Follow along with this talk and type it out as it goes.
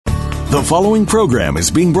The following program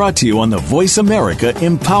is being brought to you on the Voice America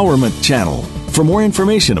Empowerment Channel. For more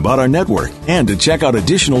information about our network and to check out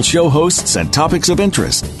additional show hosts and topics of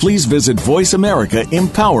interest, please visit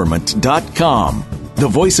voiceamericaempowerment.com. The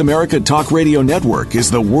Voice America Talk Radio Network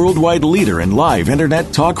is the worldwide leader in live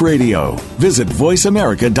Internet talk radio. Visit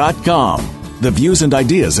voiceamerica.com. The views and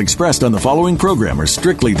ideas expressed on the following program are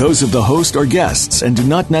strictly those of the host or guests and do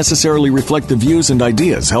not necessarily reflect the views and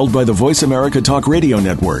ideas held by the Voice America Talk Radio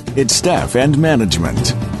Network, its staff, and management.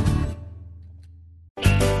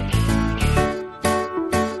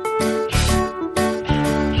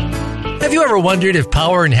 Have you ever wondered if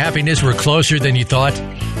power and happiness were closer than you thought?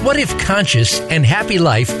 What if conscious and happy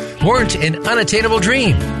life weren't an unattainable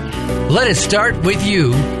dream? Let it start with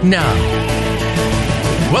you now.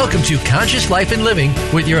 Welcome to Conscious Life and Living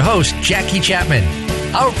with your host, Jackie Chapman.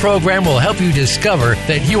 Our program will help you discover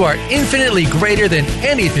that you are infinitely greater than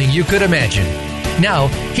anything you could imagine. Now,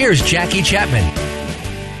 here's Jackie Chapman.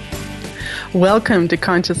 Welcome to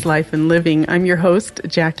Conscious Life and Living. I'm your host,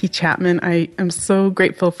 Jackie Chapman. I am so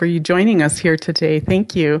grateful for you joining us here today.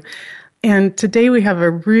 Thank you. And today we have a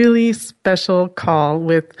really special call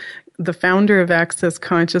with the founder of Access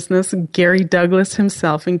Consciousness, Gary Douglas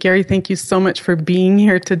himself. And Gary, thank you so much for being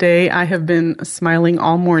here today. I have been smiling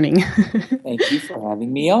all morning. Thank you for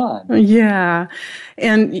having me on. Yeah.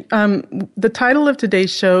 And the title of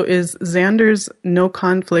today's show is Xander's No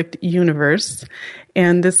Conflict Universe.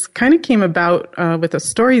 And this kind of came about with a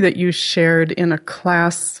story that you shared in a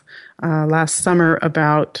class last summer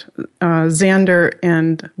about Xander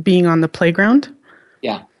and being on the playground.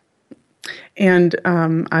 Yeah. And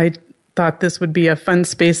I thought this would be a fun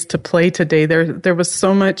space to play today. There was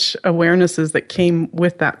so much awarenesses that came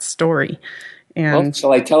with that story. And well,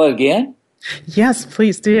 shall I tell it again? Yes,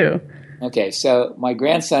 please do. Okay, so my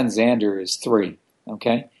grandson Xander is 3,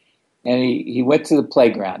 okay? And he went to the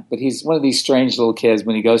playground, but he's one of these strange little kids.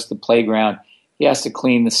 When he goes to the playground, he has to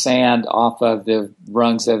clean the sand off of the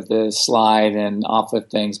rungs of the slide and off of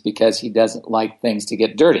things because he doesn't like things to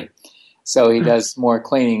get dirty. So he does more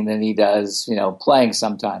cleaning than he does, playing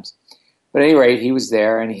sometimes. But at any rate, he was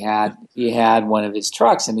there and he had one of his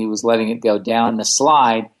trucks and he was letting it go down the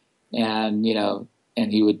slide and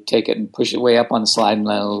he would take it and push it way up on the slide and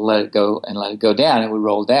let it go down and it would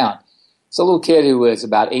roll down. So a little kid who was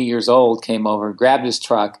about 8 years old came over, grabbed his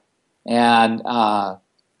truck and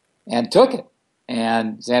took it.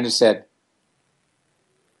 And Xander said,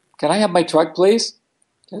 "Can I have my truck, please?"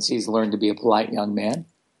 Because he's learned to be a polite young man.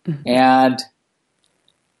 Mm-hmm. And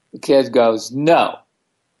the kid goes, "No."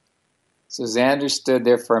 So Xander stood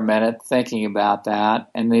there for a minute thinking about that.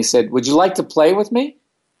 And they said, "Would you like to play with me?"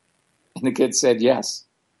 And the kid said, "Yes."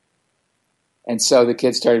 And so the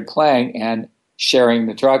kid started playing and sharing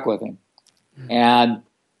the truck with him. Mm-hmm. And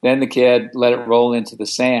then the kid let it roll into the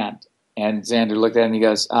sand. And Xander looked at him and he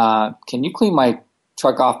goes, "Can you clean my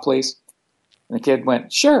truck off, please?" And the kid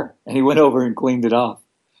went, "Sure." And he went over and cleaned it off,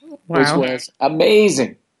 which was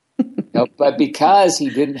amazing. But because he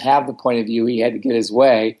didn't have the point of view, he had to get his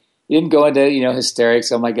way. He didn't go into,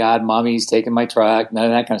 hysterics. "Oh my God, mommy's taking my truck," none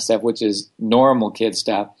of that kind of stuff, which is normal kid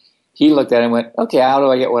stuff. He looked at it and went, "Okay, how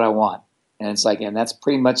do I get what I want?" And it's like, and that's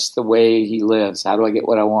pretty much the way he lives. How do I get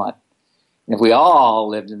what I want? And if we all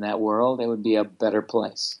lived in that world, it would be a better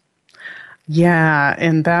place. Yeah,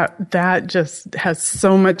 and that just has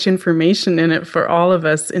so much information in it for all of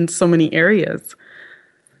us in so many areas.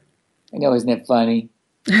 I know, isn't it funny?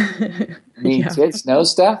 Kids know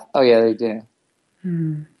stuff? Oh, yeah, they do.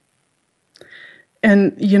 Hmm.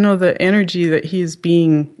 And, the energy that he's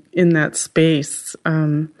being in that space,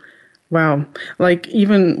 wow. Like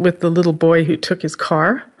even with the little boy who took his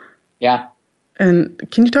car. Yeah. And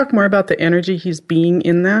can you talk more about the energy he's being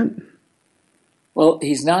in that? Well,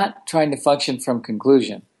 he's not trying to function from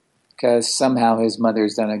conclusion because somehow his mother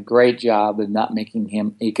has done a great job of not making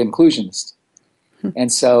him a conclusionist.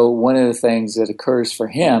 And so one of the things that occurs for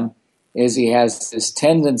him is he has this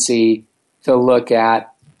tendency to look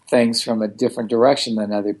at things from a different direction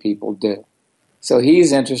than other people do. So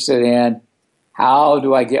he's interested in how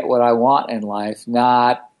do I get what I want in life,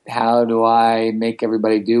 not how do I make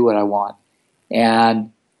everybody do what I want.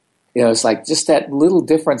 And, it's like just that little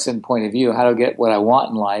difference in point of view, how to get what I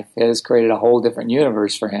want in life has created a whole different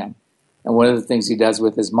universe for him. And one of the things he does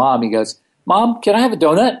with his mom, he goes, "Mom, can I have a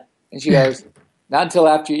donut?" And she goes, "Not until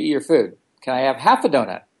after you eat your food." "Can I have half a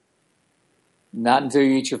donut?" "Not until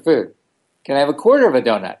you eat your food." "Can I have a quarter of a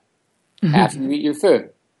donut?" "After you eat your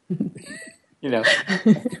food."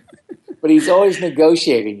 But he's always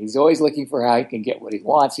negotiating. He's always looking for how he can get what he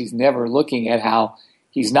wants. He's never looking at how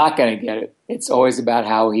he's not going to get it. It's always about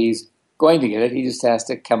how he's going to get it. He just has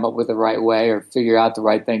to come up with the right way or figure out the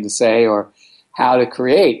right thing to say or how to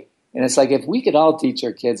create. And it's like, if we could all teach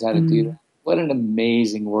our kids how to do that, what an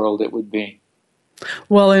amazing world it would be.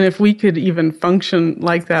 Well, and if we could even function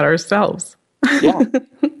like that ourselves. Yeah.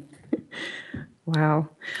 Wow.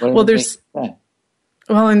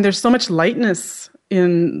 Well, and there's so much lightness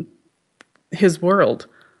in his world.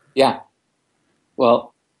 Yeah.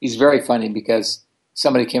 Well, he's very funny because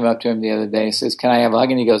somebody came up to him the other day and says, "Can I have a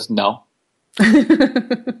hug?" And he goes, "No."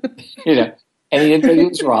 You know, and he didn't think it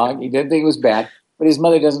was wrong. He didn't think it was bad. But his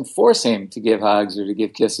mother doesn't force him to give hugs or to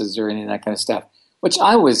give kisses or any of that kind of stuff, which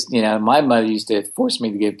I was, my mother used to force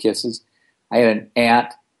me to give kisses. I had an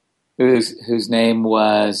aunt whose name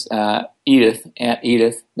was Edith, Aunt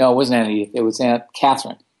Edith. No, it wasn't Aunt Edith. It was Aunt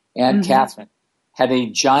Catherine. Aunt Catherine had a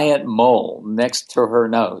giant mole next to her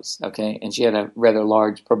nose, okay? And she had a rather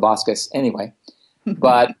large proboscis anyway.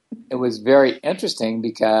 But it was very interesting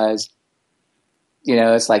because,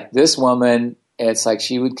 it's like this woman, it's like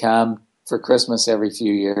she would come for Christmas every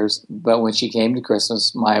few years. But when she came to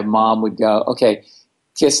Christmas, my mom would go, "Okay,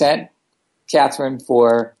 kiss Aunt Catherine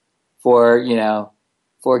for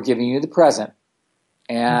giving you the present."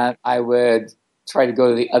 And I would try to go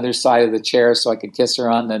to the other side of the chair so I could kiss her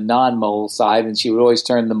on the non-mole side, and she would always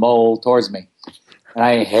turn the mole towards me. And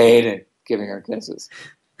I hated giving her kisses.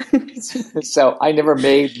 So I never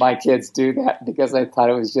made my kids do that because I thought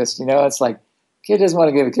it was just, it's like, kid doesn't want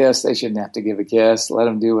to give a kiss, they shouldn't have to give a kiss. Let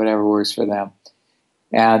them do whatever works for them.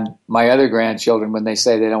 And my other grandchildren, when they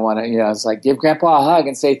say they don't want to, it's like, give Grandpa a hug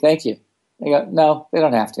and say thank you. They go, "No, they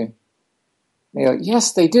don't have to." They go,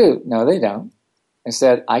 "Yes, they do." "No, they don't." I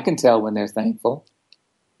said, "I can tell when they're thankful."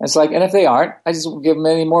 It's like, and if they aren't, I just won't give them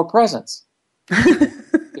any more presents.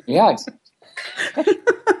 Give me hugs.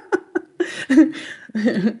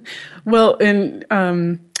 Well, and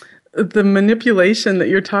the manipulation that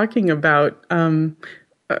you're talking about,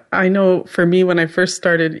 I know for me, when I first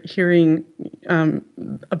started hearing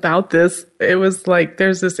about this, it was like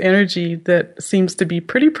there's this energy that seems to be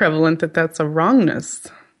pretty prevalent that's a wrongness.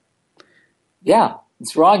 Yeah,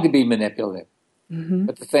 it's wrong to be manipulative.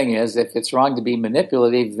 But the thing is, if it's wrong to be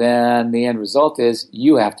manipulative, then the end result is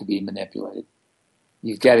you have to be manipulated.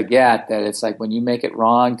 You've got to get that it's like when you make it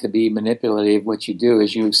wrong to be manipulative, what you do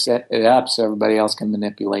is you set it up so everybody else can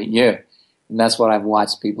manipulate you. And that's what I've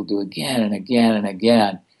watched people do again and again and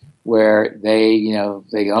again, where they go,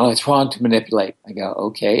 "Oh, it's wrong to manipulate." I go,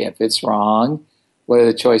 "Okay, if it's wrong, what are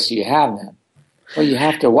the choices you have then?" "Well, you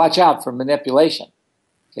have to watch out for manipulation."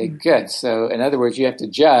 Okay, good. So in other words, you have to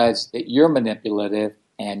judge that you're manipulative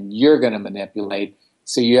and you're going to manipulate.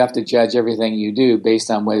 So you have to judge everything you do based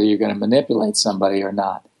on whether you're going to manipulate somebody or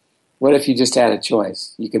not. What if you just had a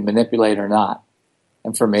choice? You can manipulate or not.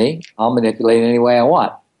 And for me, I'll manipulate any way I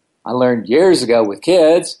want. I learned years ago with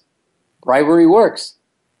kids, bribery works.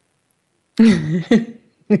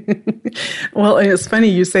 Well, and it's funny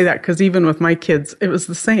you say that because even with my kids, it was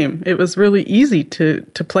the same. It was really easy to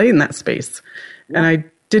play in that space. Yeah. And I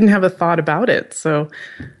didn't have a thought about it. So,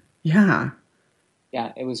 yeah.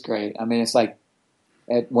 Yeah, it was great. I mean, it's like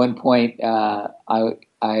at one point, I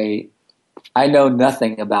know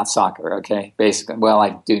nothing about soccer, okay, basically. Well,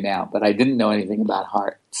 I do now, but I didn't know anything about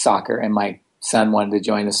soccer, and my son wanted to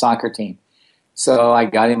join the soccer team. So I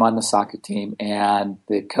got him on the soccer team, and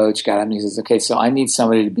the coach got him, and he says, "Okay, so I need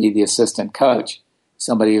somebody to be the assistant coach,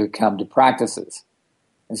 somebody who would come to practices."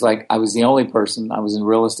 It's like I was the only person. I was in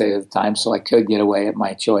real estate at the time, so I could get away at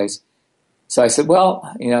my choice. So I said, "Well,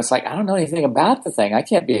 it's like I don't know anything about the thing. I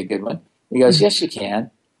can't be a good one." He goes, "Yes, you can.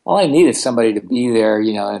 All I need is somebody to be there,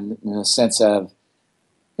 in the sense of,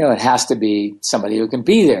 it has to be somebody who can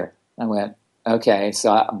be there." I went, "Okay,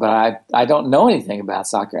 but I don't know anything about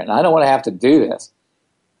soccer, and I don't want to have to do this."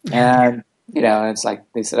 And, it's like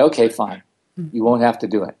they said, "Okay, fine. You won't have to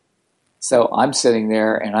do it." So I'm sitting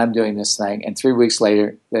there, and I'm doing this thing, and 3 weeks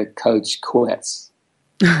later, the coach quits.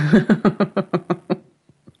 And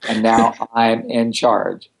now I'm in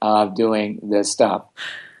charge of doing this stuff.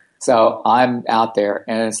 So I'm out there,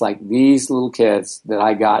 and it's like these little kids that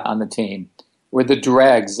I got on the team were the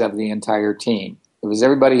dregs of the entire team. It was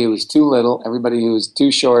everybody who was too little, everybody who was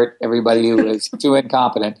too short, everybody who was too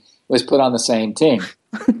incompetent was put on the same team.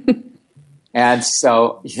 And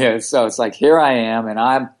so it's like here I am, and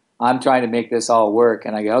I'm trying to make this all work.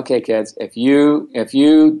 And I go, "Okay, kids, if you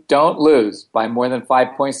don't lose by more than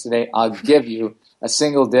 5 points today, I'll give you a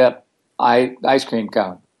single dip ice cream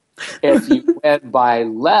cone. If you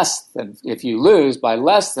lose by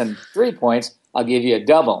less than 3 points, I'll give you a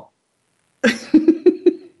double."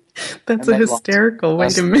 That's a hysterical way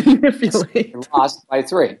to manipulate. Lost by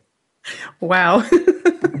 3. Wow.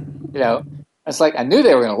 It's like, I knew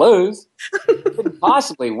they were going to lose. Couldn't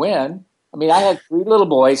possibly win. I mean, I had 3 little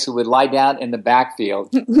boys who would lie down in the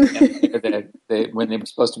backfield when they were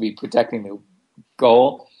supposed to be protecting the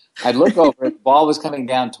goal. I'd look over, the ball was coming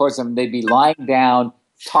down towards them, they'd be lying down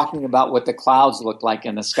talking about what the clouds looked like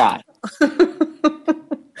in the sky.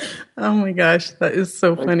 Oh my gosh, that is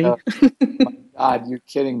so funny. Oh my God, you're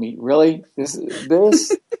kidding me. Really? This is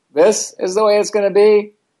the way it's going to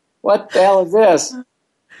be? What the hell is this?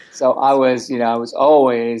 So I was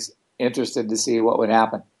always interested to see what would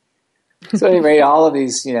happen. So anyway, all of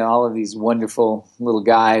these wonderful little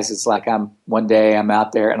guys, it's like one day I'm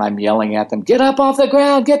out there and I'm yelling at them, get up off the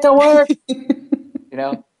ground, get to work,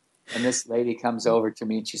 and this lady comes over to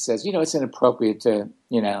me and she says, it's inappropriate to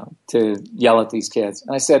yell at these kids.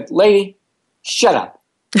 And I said, lady, shut up.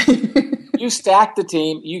 You stacked the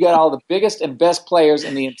team. You got all the biggest and best players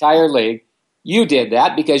in the entire league. You did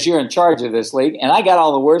that because you're in charge of this league, and I got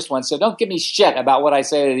all the worst ones, so don't give me shit about what I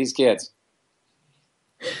say to these kids.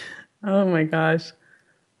 Oh, my gosh.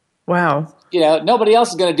 Wow. Nobody else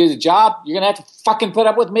is going to do the job. You're going to have to fucking put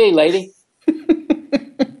up with me, lady.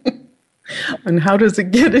 And how does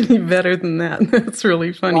it get any better than that? That's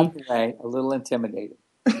really funny. I walked away a little intimidated.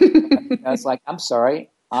 I was like, I'm sorry.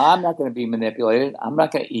 I'm not going to be manipulated. I'm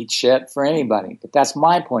not going to eat shit for anybody. But that's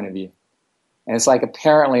my point of view. And it's like,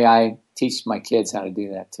 apparently I teach my kids how to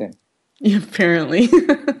do that too. Yeah, apparently.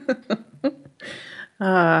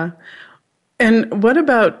 And what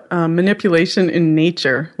about manipulation in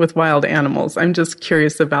nature with wild animals? I'm just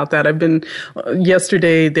curious about that.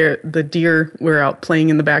 Yesterday, the deer were out playing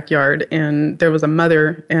in the backyard, and there was a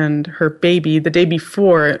mother and her baby. The day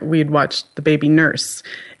before, we had watched the baby nurse,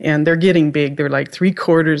 and they're getting big. They're like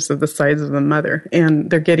 3/4 of the size of the mother,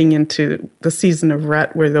 and they're getting into the season of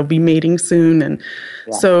rut where they'll be mating soon. And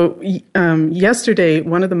so yesterday,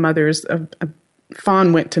 one of the mothers, a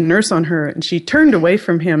fawn, went to nurse on her, and she turned away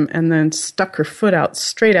from him and then stuck her foot out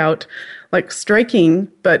straight out, like striking,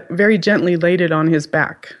 but very gently laid it on his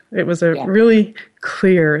back. It was a really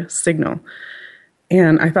clear signal.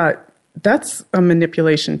 And I thought, that's a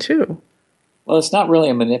manipulation too. Well, it's not really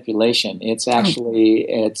a manipulation. It's actually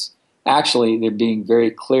they're being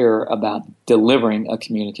very clear about delivering a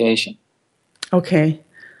communication. Okay.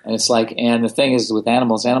 And it's like, and the thing is with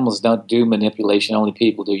animals don't do manipulation. Only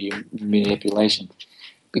people do manipulation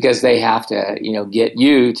because they have to, get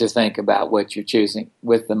you to think about what you're choosing.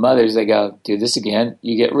 With the mothers, they go, do this again,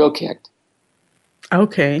 you get real kicked.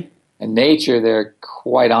 Okay. In nature, they're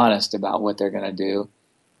quite honest about what they're going to do.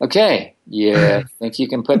 Okay, you think you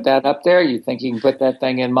can put that up there? You think you can put that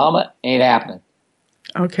thing in mama? Ain't happening.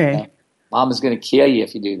 Okay. Mama's going to kill you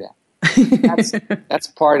if you do that. That's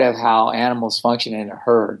part of how animals function in a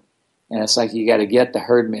herd. And it's like you got to get the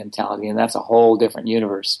herd mentality, and that's a whole different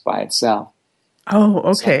universe by itself. Oh,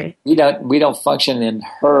 okay. So we don't function in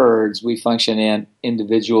herds. We function in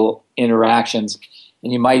individual interactions,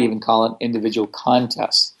 and you might even call it individual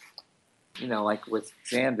contests. Like with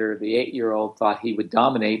Xander, the 8-year-old thought he would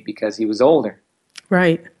dominate because he was older.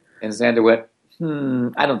 Right. And Xander went,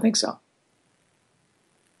 I don't think so.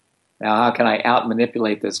 Now, how can I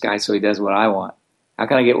out-manipulate this guy so he does what I want? How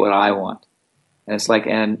can I get what I want? And it's like,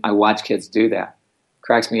 and I watch kids do that.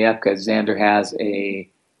 Cracks me up because Xander has a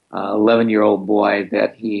 11-year-old boy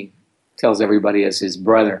that he tells everybody is his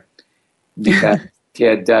brother because the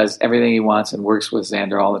kid does everything he wants and works with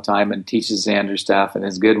Xander all the time and teaches Xander stuff and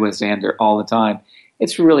is good with Xander all the time.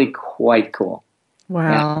 It's really quite cool.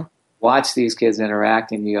 Wow. And watch these kids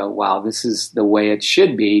interact and you go, wow, this is the way it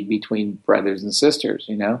should be between brothers and sisters,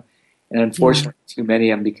 And unfortunately, too many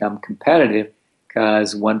of them become competitive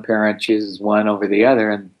because one parent chooses one over the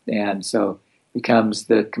other, and so it becomes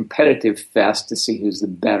the competitive fest to see who's the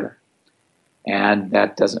better. And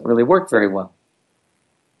that doesn't really work very well.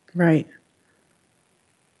 Right.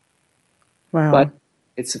 Wow. But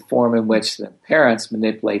it's a form in which the parents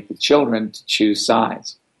manipulate the children to choose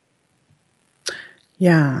sides.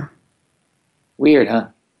 Yeah. Weird, huh?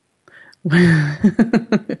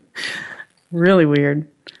 Really weird.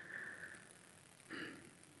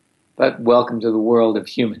 But welcome to the world of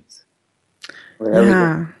humans, where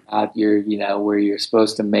everything's out where you're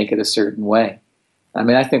supposed to make it a certain way. I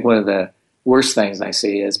mean, I think one of the worst things I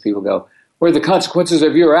see is people go, "What are the consequences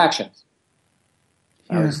of your actions?"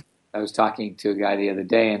 Yeah. I was talking to a guy the other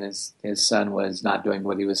day, and his son was not doing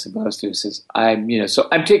what he was supposed to. He says, "I'm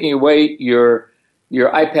taking away your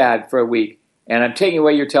iPad for a week, and I'm taking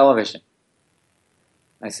away your television."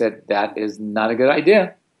 I said, "That is not a good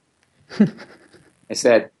idea." I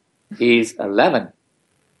said, "He's 11.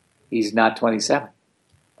 He's not 27.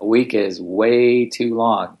 A week is way too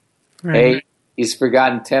long. Right. He's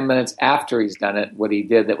forgotten 10 minutes after he's done it what he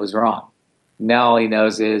did that was wrong. Now all he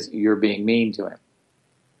knows is you're being mean to him.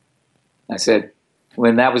 I said,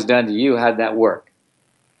 when that was done to you, how'd that work?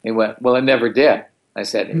 He went, well, it never did. I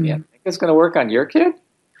said, you think it's going to work on your kid?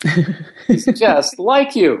 He's just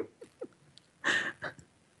like you.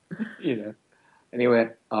 And he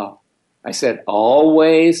went, oh. I said,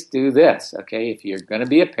 always do this, okay? If you're going to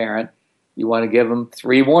be a parent, you want to give them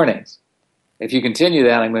 3 warnings. If you continue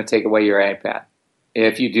that, I'm going to take away your iPad.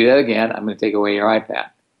 If you do that again, I'm going to take away your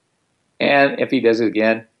iPad. And if he does it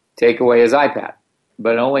again, take away his iPad.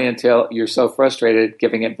 But only until you're so frustrated,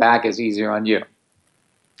 giving it back is easier on you.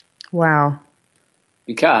 Wow.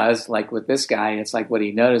 Because, like with this guy, it's like what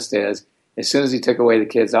he noticed is, as soon as he took away the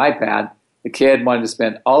kid's iPad, the kid wanted to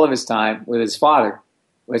spend all of his time with his father,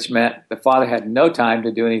 which meant the father had no time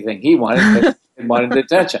to do anything he wanted, because he wanted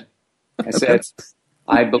attention. I said,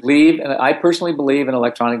 I personally believe in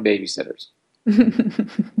electronic babysitters.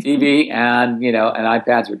 TV and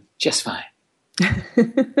iPads are just fine.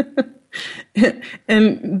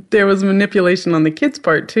 And there was manipulation on the kid's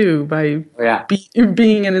part too by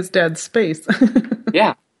being in his dad's space.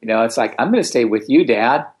 Yeah, it's like, I'm going to stay with you,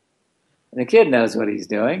 Dad. And the kid knows what he's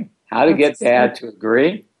doing. How to get Dad to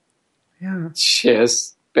agree? Yeah,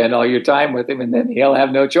 just spend all your time with him, and then he'll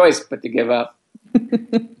have no choice but to give up.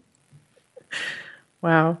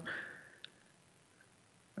 Wow.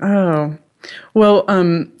 Oh, well,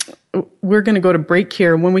 we're going to go to break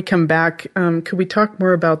here. When we come back, could we talk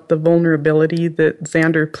more about the vulnerability that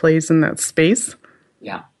Xander plays in that space?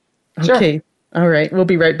 Yeah. Okay. Sure. All right. We'll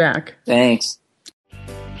be right back. Thanks.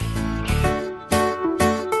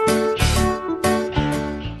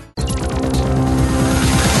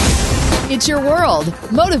 It's your world.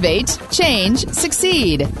 Motivate, change,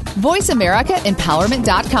 succeed.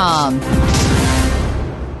 VoiceAmericaEmpowerment.com.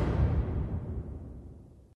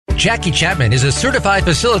 Jackie Chapman is a certified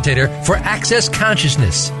facilitator for Access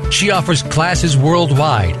Consciousness. She offers classes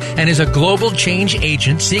worldwide and is a global change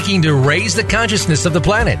agent seeking to raise the consciousness of the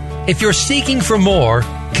planet. If you're seeking for more,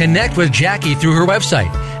 connect with Jackie through her website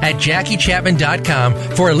at JackieChapman.com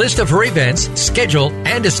for a list of her events, schedule,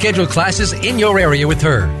 and to schedule classes in your area with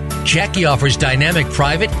her. Jackie offers dynamic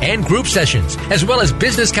private and group sessions, as well as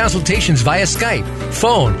business consultations via Skype,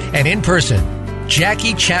 phone, and in person.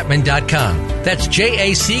 JackieChapman.com. That's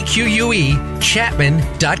JACQUE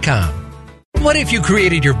Chapman.com. What if you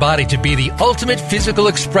created your body to be the ultimate physical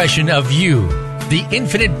expression of you, the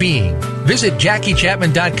infinite being? Visit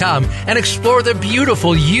JackieChapman.com and explore the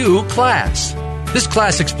beautiful You class. This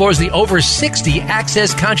class explores the over 60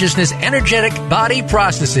 Access Consciousness energetic body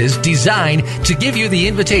processes designed to give you the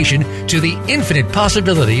invitation to the infinite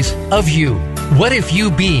possibilities of you. What if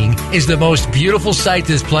you being is the most beautiful sight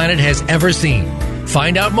this planet has ever seen?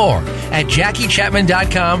 Find out more at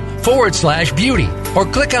JackieChapman.com/beauty or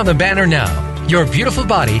click on the banner now. Your beautiful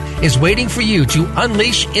body is waiting for you to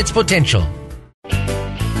unleash its potential.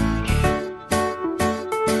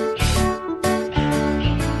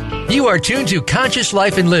 You are tuned to Conscious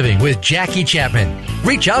Life and Living with Jackie Chapman.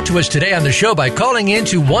 Reach out to us today on the show by calling in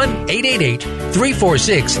to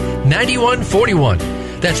 1-888-346-9141.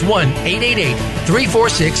 That's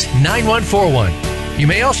 1-888-346-9141. You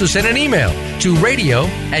may also send an email to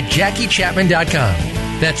radio@JackieChapman.com.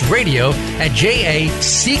 That's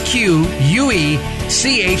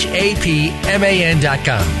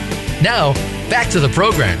radio@JaCQUECHAPMAN.com. Now, back to the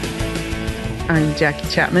program. I'm Jackie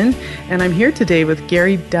Chapman, and I'm here today with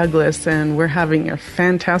Gary Douglas, and we're having a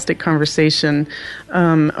fantastic conversation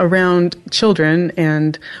around children,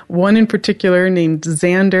 and one in particular named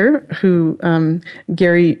Xander, who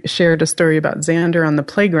Gary shared a story about Xander on the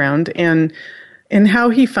playground, and how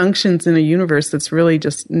he functions in a universe that's really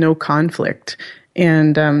just no conflict.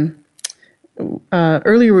 And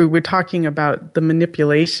earlier we were talking about the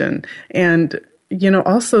manipulation, and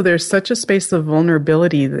also there's such a space of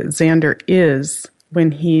vulnerability that Xander is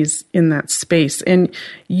when he's in that space. And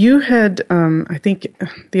you had, I think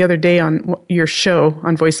the other day on your show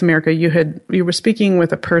on Voice America, you were speaking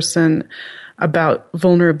with a person about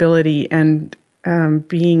vulnerability and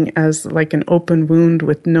being as like an open wound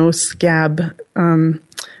with no scab,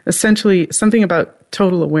 essentially something about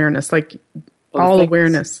total awareness, like all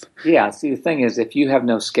awareness. See, the thing is, if you have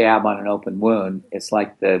no scab on an open wound, it's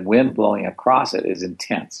like the wind blowing across it is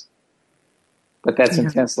intense. But that's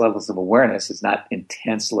intense levels of awareness. It's not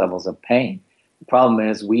intense levels of pain. The problem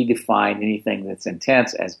is we define anything that's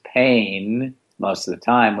intense as pain most of the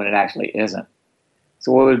time when it actually isn't.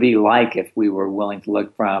 So what would it be like if we were willing to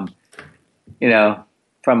look from a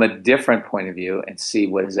different point of view and see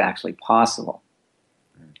what is actually possible?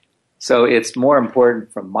 So it's more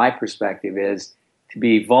important from my perspective is to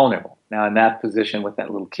be vulnerable. Now in that position with that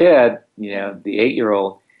little kid, the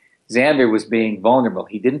 8-year-old, Xander was being vulnerable.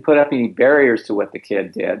 He didn't put up any barriers to what the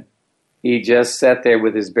kid did. He just sat there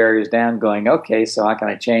with his barriers down going, okay, so how can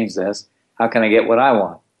I change this? How can I get what I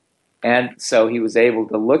want? And so he was able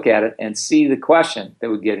to look at it and see the question that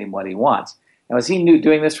would get him what he wants. Now, is he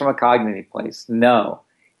doing this from a cognitive place? No.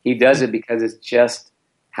 He does it because it's just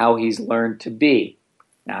how he's learned to be.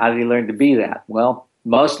 Now, how did he learn to be that? Well,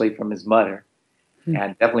 mostly from his mother,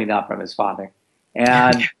 and definitely not from his father.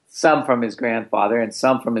 And some from his grandfather, and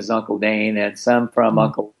some from his Uncle Dane, and some from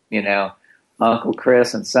Uncle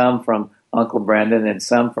Chris, and some from Uncle Brendan, and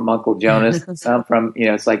some from Uncle Jonas, and some from,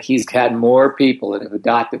 it's like he's had more people that have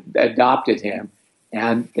adopted him,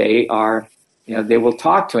 and they are, they will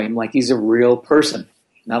talk to him like he's a real person,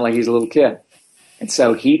 not like he's a little kid. And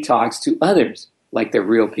so he talks to others like they're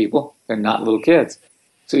real people. They're not little kids.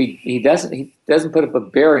 So he doesn't put up a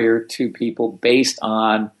barrier to people based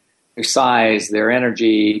on their size, their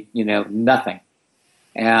energy, nothing.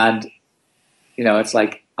 And, it's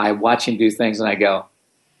like I watch him do things and I go,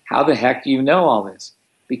 how the heck do you know all this?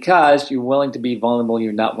 Because you're willing to be vulnerable.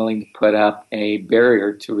 You're not willing to put up a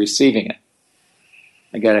barrier to receiving it.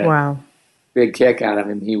 I got a big kick out of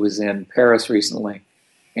him. He was in Paris recently,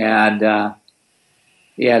 and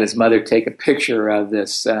he had his mother take a picture of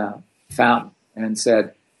this fountain and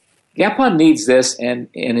said, Grandpa needs this in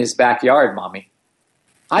his backyard, Mommy.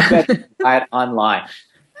 I bet you can buy it online.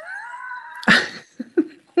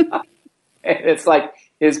 And it's like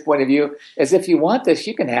his point of view, as if you want this,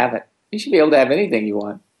 you can have it. You should be able to have anything you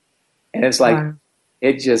want. And it's like,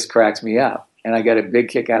 it just cracks me up. And I got a big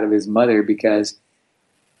kick out of his mother because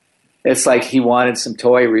it's like he wanted some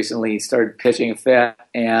toy recently. He started pitching a fit.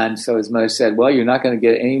 And so his mother said, well, you're not going to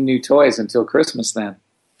get any new toys until Christmas then.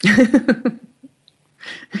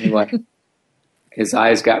 Anyway, his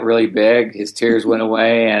eyes got really big. His tears went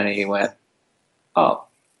away. And he went, oh.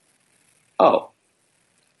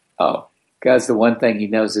 Because the one thing he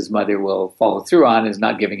knows his mother will follow through on is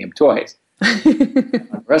not giving him toys.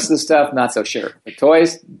 The rest of the stuff, not so sure. The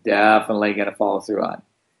toys, definitely going to follow through on.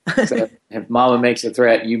 So if Mama makes a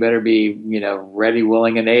threat, you better be, ready,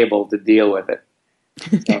 willing, and able to deal with it.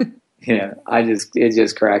 So, it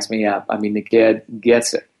just cracks me up. I mean, the kid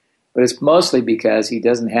gets it. But it's mostly because he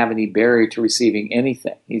doesn't have any barrier to receiving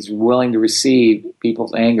anything. He's willing to receive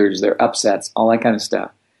people's angers, their upsets, all that kind of stuff.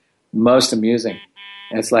 Most amusing.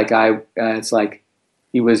 It's like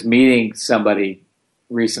he was meeting somebody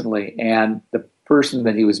recently, and the person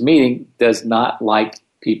that he was meeting does not like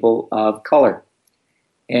people of color.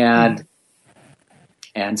 And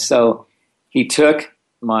so he took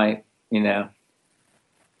my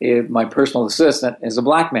personal assistant is a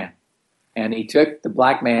black man. And he took the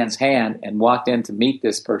black man's hand and walked in to meet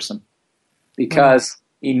this person because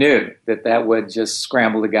he knew that would just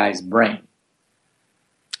scramble the guy's brain.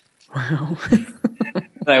 Wow.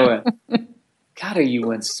 And I went, God, are you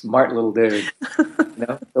one smart little dude?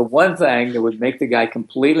 The one thing that would make the guy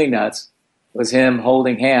completely nuts was him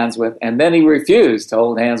holding hands with, and then he refused to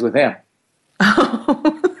hold hands with him.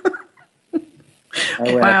 I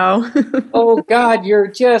went, wow. Oh, God, you're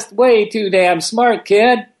just way too damn smart,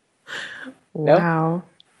 kid. Wow.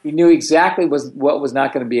 He knew exactly what was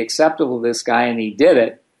not going to be acceptable to this guy, and he did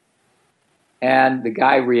it. And the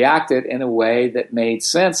guy reacted in a way that made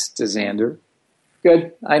sense to Xander.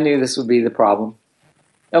 Good. I knew this would be the problem.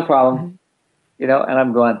 No problem. And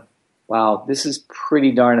I'm going, wow, this is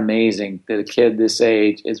pretty darn amazing that a kid this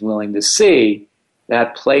age is willing to see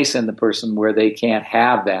that place in the person where they can't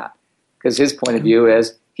have that. Because his point of view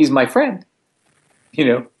is, he's my friend.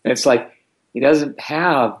 And it's like, he doesn't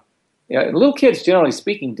have, little kids, generally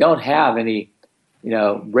speaking, don't have any,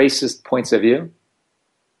 racist points of view.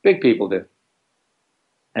 Big people do.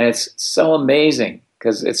 And it's so amazing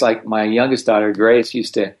because it's like my youngest daughter, Grace,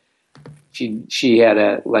 she had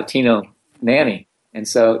a Latino nanny. And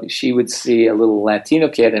so she would see a little Latino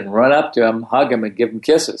kid and run up to him, hug him, and give him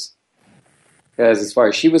kisses. Because as far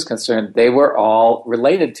as she was concerned, they were all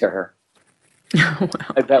related to her. Wow.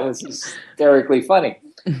 That was hysterically funny.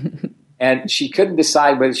 And she couldn't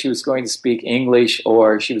decide whether she was going to speak English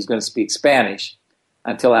or she was going to speak Spanish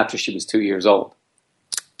until after she was 2 years old.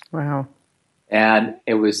 Wow. And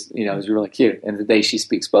it was really cute. And today she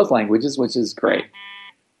speaks both languages, which is great.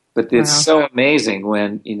 But it's so amazing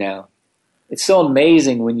when, it's so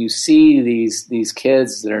amazing when you see these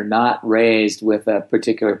kids that are not raised with a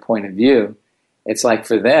particular point of view. It's like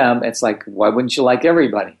for them, it's like, why wouldn't you like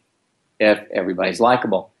everybody if everybody's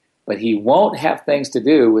likable? But he won't have things to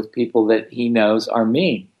do with people that he knows are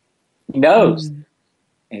mean. He knows.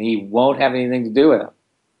 And he won't have anything to do with them.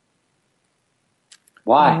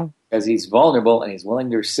 Why? Wow. Because he's vulnerable and he's willing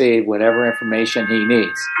to receive whatever information he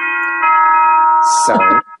needs. So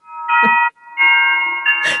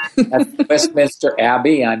That's Westminster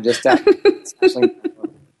Abbey. I'm just actually,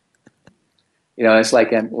 it's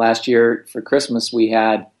like last year for Christmas, we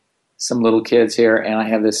had some little kids here, and I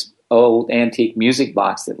have this old antique music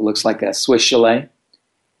box that looks like a Swiss chalet.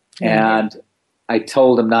 And I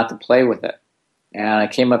told them not to play with it. And I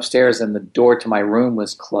came upstairs, and the door to my room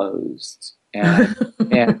was closed. And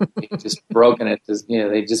they just broken it.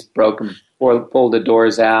 They just broke them, pulled the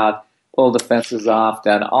doors out, pulled the fences off,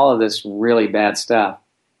 done all of this really bad stuff.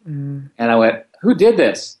 And I went, "Who did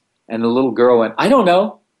this?" And the little girl went, "I don't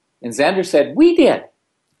know." And Xander said, "We did."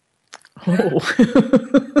 Oh.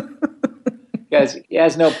 Because he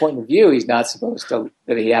has no point of view. He's not supposed to,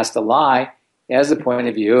 that he has to lie. He has the point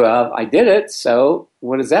of view of, I did it, so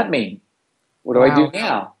what does that mean? What do I do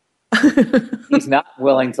now? He's not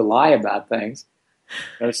willing to lie about things.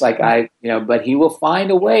 And it's like, but he will find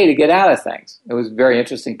a way to get out of things. It was very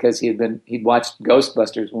interesting because he'd watched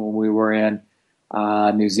Ghostbusters when we were in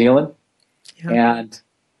New Zealand. Yeah. And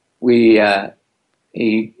he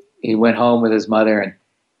went home with his mother,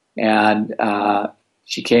 and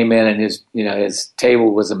she came in, and his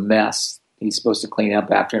table was a mess. He's supposed to clean up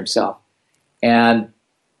after himself. And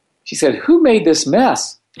she said, "Who made this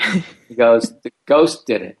mess?" He goes, "The ghost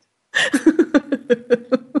did it."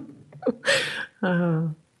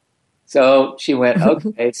 So she went,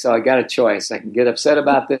 "Okay, so I got a choice. I can get upset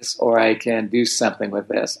about this, or I can do something with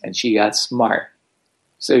this." And she got smart.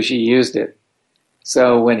 So she used it.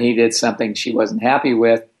 So when he did something she wasn't happy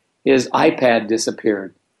with, his iPad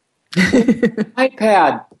disappeared.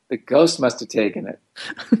 iPad! The ghost must have taken it.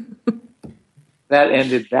 That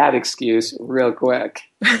ended that excuse real quick.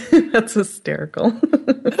 That's hysterical.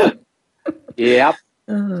 Yep.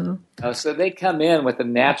 So they come in with a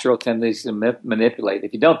natural tendency to manipulate.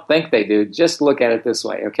 If you don't think they do, just look at it this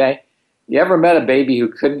way, okay? You ever met a baby who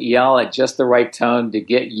couldn't yell at just the right tone to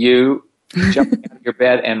get you jumping out of your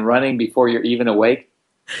bed and running before you're even awake?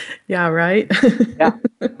 Yeah, right? Yeah.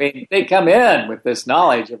 I mean, they come in with this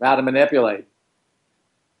knowledge of how to manipulate.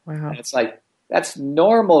 Wow. And it's like, that's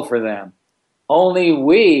normal for them. Only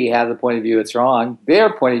we have the point of view it's wrong.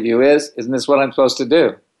 Their point of view is, isn't this what I'm supposed to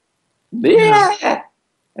do? Yeah.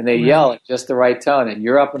 And they yell at just the right tone, and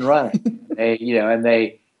you're up and running. And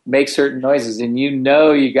they make certain noises, and you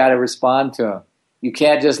got to respond to them. You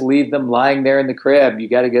can't just leave them lying there in the crib. You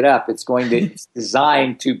got to get up. It's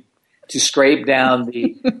designed to scrape down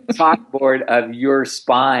the chalkboard of your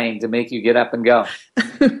spine to make you get up and go.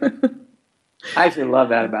 I actually love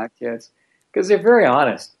that about kids because they're very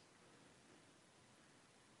honest.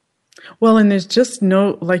 Well, and there's just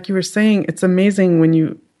like you were saying, it's amazing when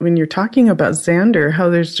you're talking about Xander, how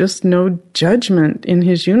there's just no judgment in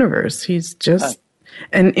his universe. He's just,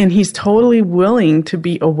 and he's totally willing to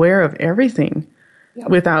be aware of everything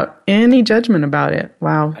without any judgment about it.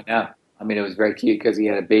 Wow. I know. I mean, it was very cute because he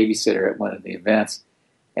had a babysitter at one of the events,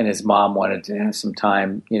 and his mom wanted to have some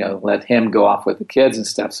time, let him go off with the kids and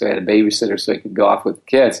stuff. So he had a babysitter so he could go off with the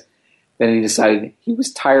kids. Then he decided he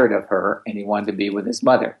was tired of her and he wanted to be with his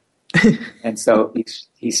mother. And so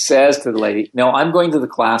he says to the lady, "No, I'm going to the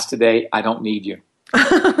class today. I don't need you."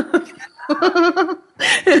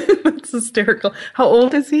 That's hysterical. How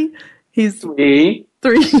old is he? He's 3.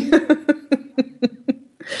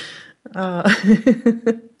 Wow.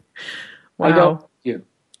 I don't need you.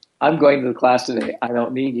 I'm going to the class today. I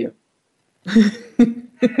don't need you. And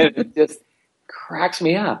it just cracks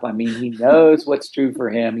me up. I mean, he knows what's true for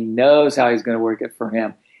him. He knows how he's going to work it for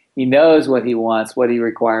him. He knows what he wants, what he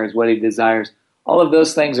requires, what he desires. All of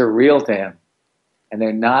those things are real to him, and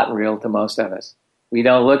they're not real to most of us. We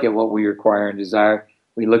don't look at what we require and desire.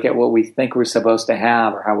 We look at what we think we're supposed to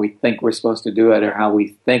have, or how we think we're supposed to do it, or how we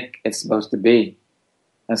think it's supposed to be.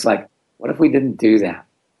 And it's like, what if we didn't do that?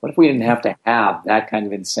 What if we didn't have to have that kind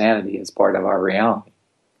of insanity as part of our reality?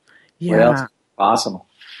 Yeah. What else is possible?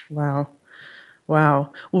 Wow.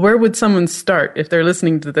 Wow. Where would someone start if they're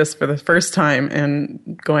listening to this for the first time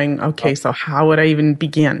and going, okay, so how would I even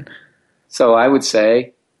begin? So I would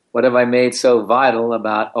say, what have I made so vital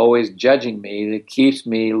about always judging me that keeps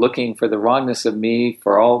me looking for the wrongness of me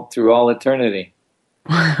through all eternity?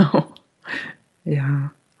 Wow. Yeah.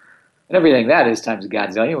 And everything that is times a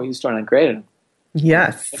godzillion. Well, you start on creating them.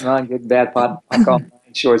 Yes. Wrong, good, bad, pot, I call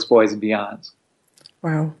shorts, boys, and beyonds.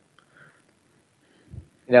 Wow.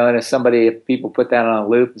 And if people put that on a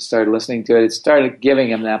loop and started listening to it, it started giving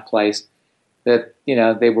them that place that,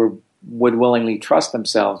 they would willingly trust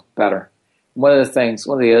themselves better. One of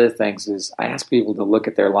the other things is I ask people to look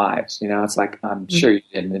at their lives. It's like, I'm sure you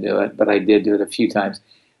didn't do it, but I did do it a few times,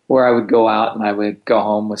 where I would go out and I would go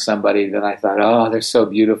home with somebody that I thought, oh, they're so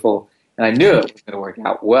beautiful. And I knew it was going to work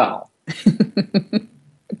out well.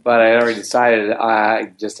 But I already decided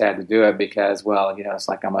I just had to do it because, well, it's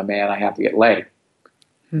like I'm a man, I have to get laid.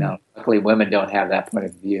 No, luckily women don't have that point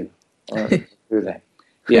of view. Or do they?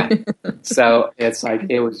 Yeah. So it's like,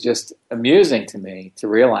 it was just amusing to me to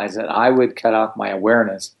realize that I would cut off my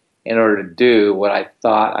awareness in order to do what I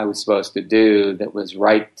thought I was supposed to do that was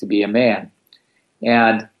right to be a man.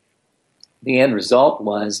 And the end result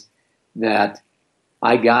was that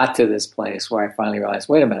I got to this place where I finally realized,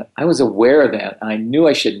 wait a minute, I was aware then, and I knew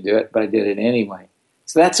I shouldn't do it, but I did it anyway.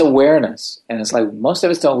 So that's awareness. And it's like most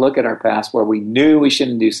of us don't look at our past where we knew we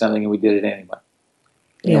shouldn't do something and we did it anyway.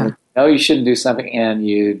 You know you shouldn't do something and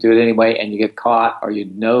you do it anyway and you get caught, or you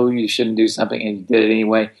know you shouldn't do something and you did it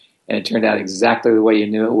anyway and it turned out exactly the way you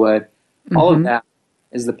knew it would. All of that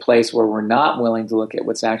is the place where we're not willing to look at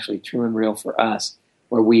what's actually true and real for us,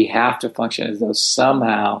 where we have to function as though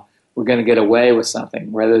somehow we're going to get away with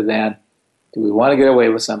something, rather than, do we want to get away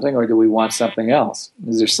with something or do we want something else?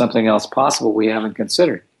 Is there something else possible we haven't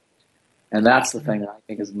considered? And that's the thing that I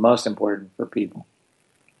think is most important for people.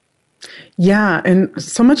 Yeah, and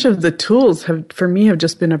so much of the tools for me have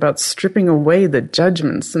just been about stripping away the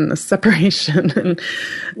judgments and the separation. And,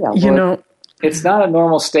 it's not a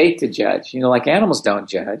normal state to judge. Like animals don't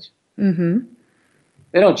judge. Mm-hmm.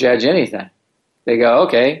 They don't judge anything. They go,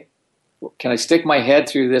 okay, can I stick my head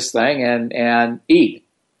through this thing and eat?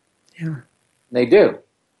 Yeah. They do.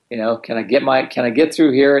 Can I get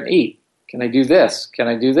through here and eat? Can I do this? Can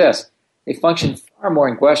I do this? They function far more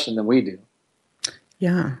in question than we do.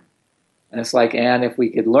 Yeah. And it's like, and if we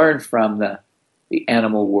could learn from the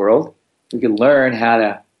animal world, we could learn how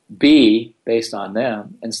to be based on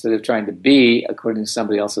them instead of trying to be according to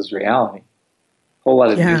somebody else's reality. A whole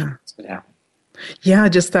lot of things would happen. Yeah,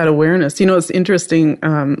 just that awareness. It's interesting.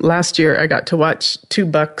 Last year, I got to watch 2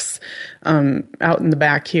 bucks out in the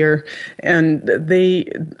back here, and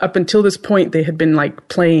they, up until this point, they had been like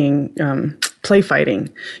playing play fighting,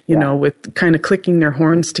 with kind of clicking their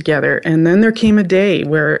horns together. And then there came a day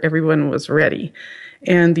where everyone was ready.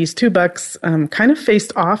 And these 2 bucks kind of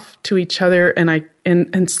faced off to each other,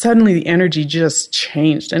 and suddenly the energy just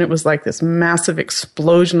changed, and it was like this massive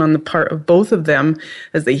explosion on the part of both of them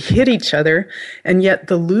as they hit each other. And yet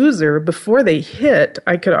the loser, before they hit,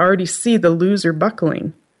 I could already see the loser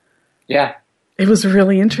buckling. Yeah, it was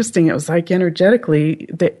really interesting. It was like energetically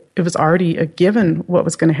that it was already a given what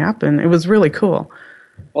was going to happen. It was really cool.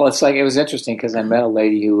 Well, it's like, it was interesting because I met a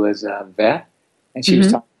lady who was a vet, and she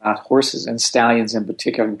was talking about horses and stallions in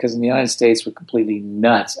particular, because in the United States, we're completely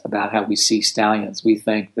nuts about how we see stallions. We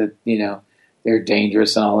think that, they're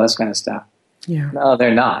dangerous and all this kind of stuff. Yeah. No,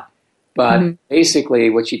 they're not. But basically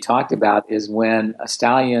what she talked about is when a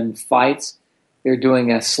stallion fights, they're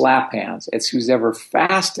doing a slap hands. It's who's ever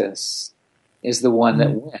fastest is the one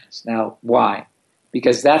that wins. Now, why?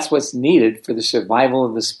 Because that's what's needed for the survival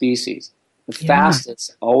of the species. The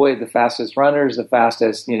fastest, always the fastest runners, the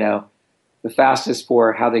fastest, the fastest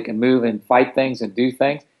for how they can move and fight things and do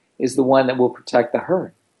things is the one that will protect the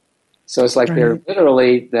herd. So it's like they're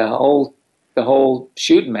literally, the whole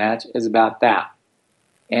shooting match is about that.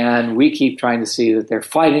 And we keep trying to see that they're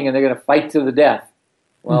fighting and they're going to fight to the death.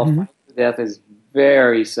 Well, fighting to the death is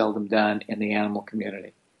very seldom done in the animal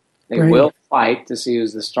community. They will fight to see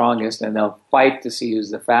who's the strongest, and they'll fight to see who's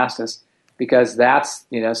the fastest, because that's,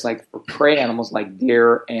 it's like for prey animals like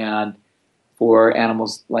deer, and for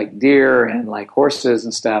animals like deer and like horses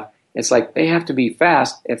and stuff, it's like they have to be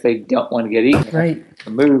fast if they don't want to get eaten. Right. To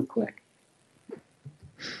move quick.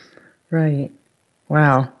 Right.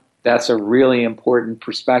 Wow. That's a really important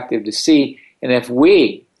perspective to see. And if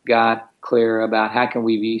we got clear about how can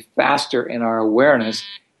we be faster in our awareness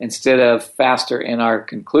instead of faster in our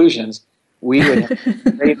conclusions, we would have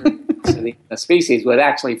the species would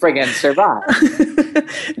actually friggin' survive.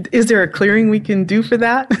 Is there a clearing we can do for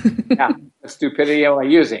that? Yeah, the stupidity am I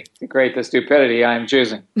using to create the stupidity I am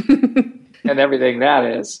choosing. And everything that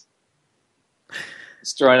is.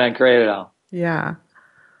 Destroy and uncreate it all. Yeah.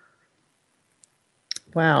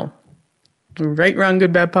 Wow. Right, wrong,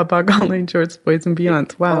 good, bad, pop, pop, all nine shorts, boys and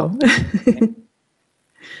beyonds. Wow.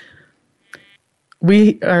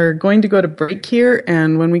 We are going to go to break here,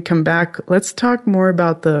 and when we come back, let's talk more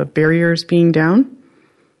about the barriers being down.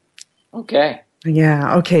 Okay.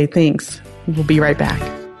 Yeah, okay, thanks. We'll be right back.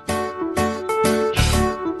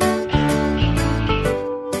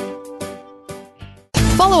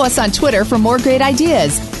 Follow us on Twitter for more great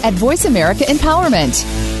ideas at Voice America Empowerment.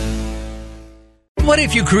 What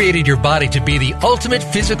if you created your body to be the ultimate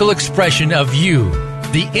physical expression of you,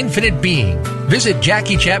 the infinite being? Visit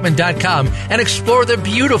JackieChapman.com and explore the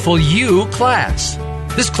beautiful You class.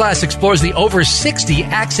 This class explores the over 60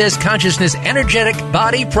 Access Consciousness energetic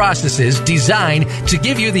body processes designed to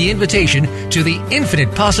give you the invitation to the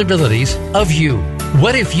infinite possibilities of you.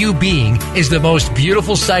 What if you being is the most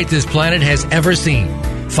beautiful sight this planet has ever seen?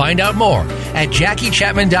 Find out more at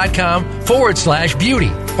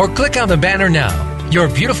JackieChapman.com/beauty or click on the banner now. Your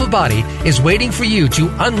beautiful body is waiting for you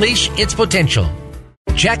to unleash its potential.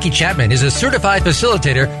 Jackie Chapman is a certified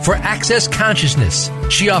facilitator for Access Consciousness.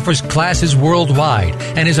 She offers classes worldwide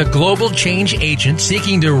and is a global change agent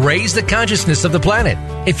seeking to raise the consciousness of the planet.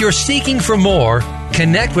 If you're seeking for more,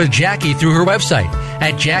 connect with Jackie through her website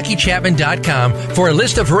at JackieChapman.com for a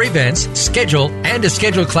list of her events, schedule, and to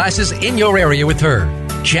schedule classes in your area with her.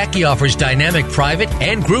 Jackie offers dynamic private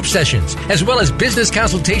and group sessions, as well as business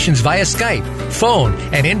consultations via Skype, phone,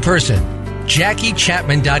 and in person.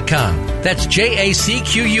 JackieChapman.com. That's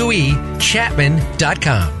JACQUE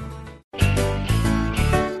Chapman.com.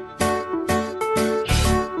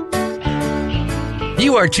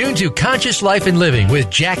 You are tuned to Conscious Life and Living with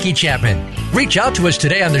Jackie Chapman. Reach out to us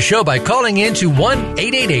today on the show by calling in to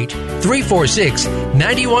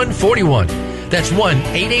 1-888-346-9141. That's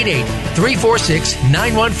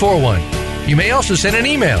 1-888-346-9141. You may also send an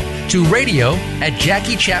email to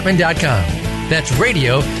radio@JackieChapman.com. That's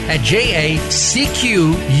radio at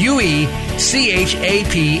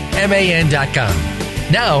JACQUECHAPMAN.com.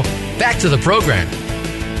 Now, back to the program.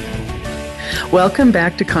 Welcome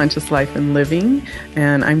back to Conscious Life and Living,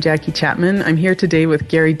 and I'm Jackie Chapman. I'm here today with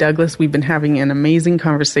Gary Douglas. We've been having an amazing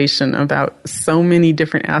conversation about so many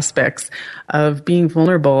different aspects of being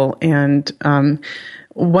vulnerable, and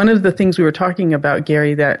one of the things we were talking about,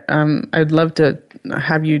 Gary, that I'd love to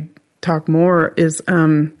have you talk more is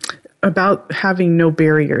about having no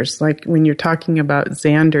barriers. Like when you're talking about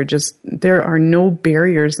Xander, just there are no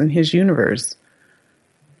barriers in his universe.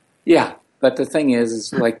 Yeah, but the thing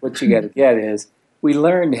is like what you got to get is we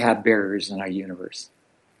learn to have barriers in our universe.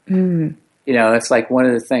 Mm. You know, it's like one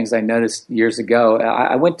of the things I noticed years ago.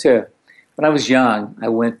 I went to, when I was young, I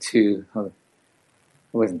wasn't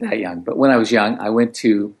that young, but when I was young, I went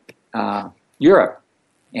to Europe,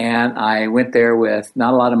 and I went there with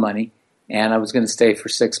not a lot of money, and I was going to stay for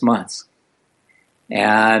 6 months.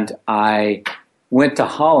 And I went to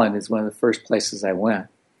Holland is one of the first places I went.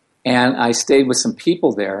 And I stayed with some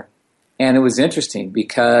people there, and it was interesting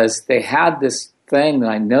because they had this thing that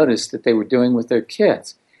I noticed that they were doing with their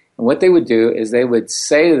kids. And what they would do is they would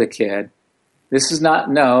say to the kid, this is not,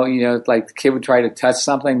 no, you know, like the kid would try to touch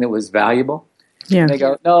something that was valuable. Yeah. And they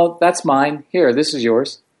go, no, that's mine. Here, this is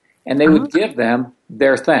yours. And they would give them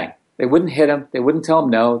their thing. They wouldn't hit them. They wouldn't tell them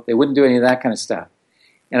no. They wouldn't do any of that kind of stuff.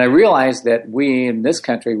 And I realized that we in this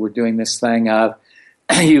country were doing this thing of,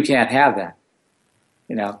 you can't have that.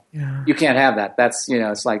 You know, You can't have that. That's, you know,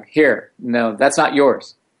 it's like, here, no, that's not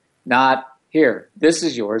yours. Not here. This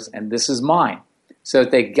is yours and this is mine. So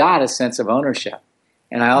they got a sense of ownership.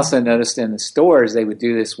 And I also noticed in the stores, they would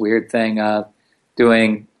do this weird thing of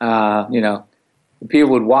doing, you know, people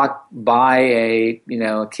would walk by a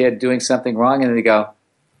kid doing something wrong and they go,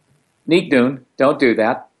 Neek Doon, don't do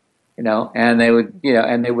that, you know, and they would, you know,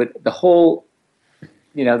 and they would, the whole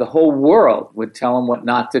world would tell them what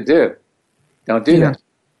not to do. Don't do that.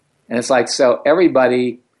 And it's like, so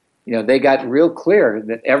everybody, you know, they got real clear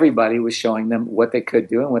that everybody was showing them what they could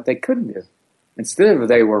do and what they couldn't do. Instead of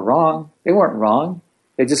they were wrong, they weren't wrong.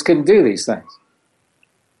 They just couldn't do these things.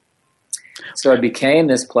 So it became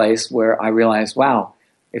this place where I realized, wow,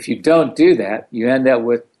 if you don't do that, you end up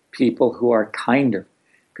with people who are kinder.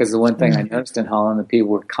 Because the one thing I noticed in Holland, the people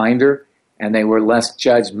were kinder and they were less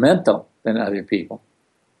judgmental than other people.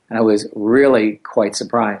 And I was really quite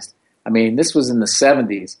surprised. I mean, this was in the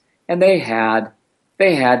 70s, and they had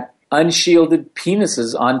unshielded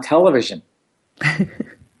penises on television.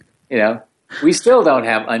 You know, we still don't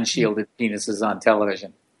have unshielded penises on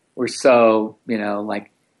television. We're so, you know, like,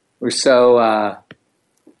 we're so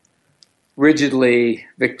rigidly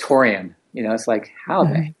Victorian. You know, it's like, how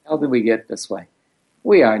the hell did we get this way?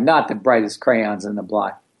 We are not the brightest crayons in the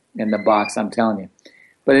box, I'm telling you.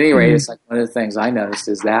 But at any rate, it's like one of the things I noticed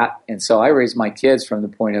is that. And so I raised my kids from the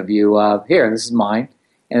point of view of, here, this is mine.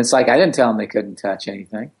 And it's like I didn't tell them they couldn't touch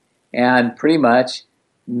anything. And pretty much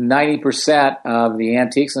 90% of the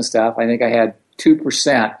antiques and stuff, I think I had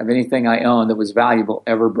 2% of anything I owned that was valuable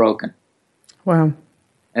ever broken. Wow.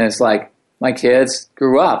 And it's like my kids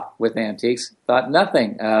grew up with antiques, thought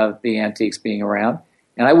nothing of the antiques being around.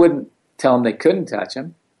 And I wouldn't tell them they couldn't touch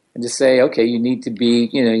them. And just say, okay, you need to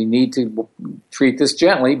treat this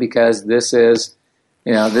gently because this is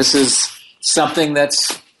something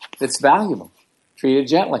that's valuable. Treat it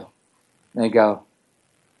gently. And they go,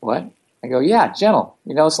 what? I go, yeah, gentle.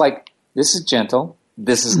 You know, it's like, this is gentle.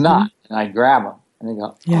 this is not. And I grab them and they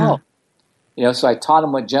go, oh, so I taught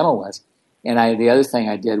them what gentle was. And the other thing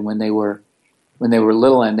I did when they were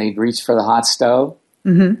little and they'd reach for the hot stove,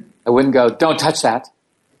 I wouldn't go, don't touch that.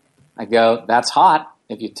 I go, that's hot.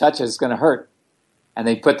 If you touch it, it's going to hurt. And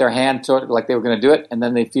they put their hand toward it like they were going to do it, and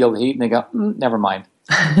then they feel the heat, and they go, never mind.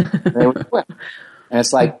 They would quit. And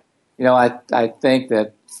it's like, I think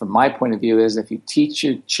that from my point of view is if you teach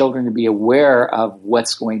your children to be aware of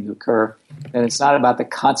what's going to occur, then it's not about the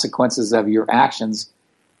consequences of your actions,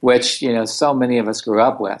 which, so many of us grew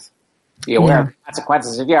up with. Be aware of the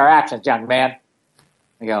consequences of your actions, young man.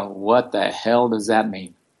 I go, what the hell does that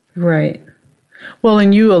mean? Right. Well,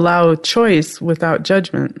 and you allow choice without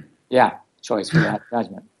judgment. Yeah, choice without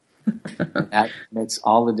judgment. That makes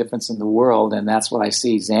all the difference in the world, and that's what I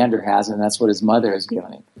see Xander has, and that's what his mother has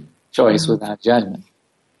given him. Choice without judgment.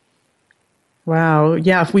 Wow.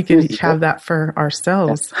 Yeah, if we could have that for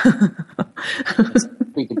ourselves.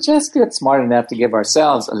 If we could just get smart enough to give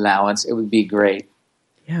ourselves allowance, it would be great.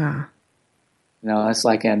 Yeah. It's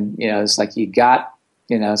like, it's like you got,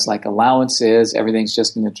 it's like allowance is everything's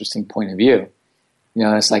just an interesting point of view.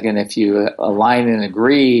 It's like, and if you align and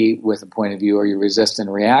agree with a point of view, or you resist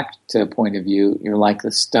and react to a point of view, you're like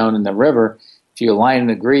the stone in the river. If you align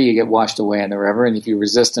and agree, you get washed away in the river. And if you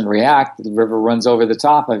resist and react, the river runs over the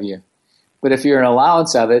top of you. But if you're an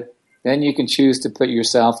allowance of it, then you can choose to put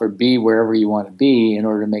yourself or be wherever you want to be in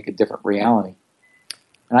order to make a different reality.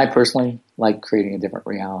 And I personally like creating a different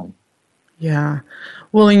reality. Yeah.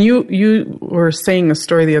 Well, and you were saying a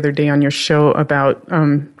story the other day on your show about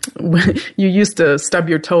when you used to stub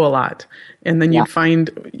your toe a lot, and then you'd find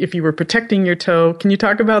if you were protecting your toe. Can you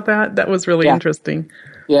talk about that? That was really interesting.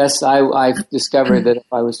 Yes, I've discovered that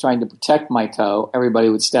if I was trying to protect my toe, everybody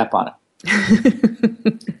would step on it.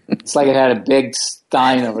 It's like it had a big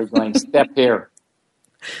sign over it going, step here.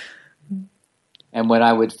 And when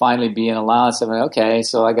I would finally be in allowance, I went, okay,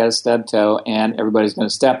 so I got a stub toe and everybody's going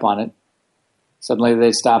to step on it. Suddenly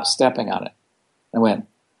they stopped stepping on it. I went,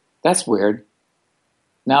 that's weird.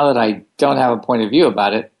 Now that I don't have a point of view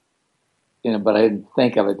about it, but I didn't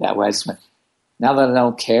think of it that way. I just went, now that I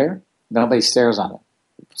don't care, nobody stares on it.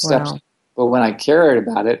 Steps. Wow. But when I cared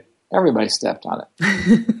about it, everybody stepped on it.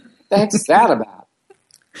 What's that about?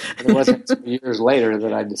 But it wasn't 2 years later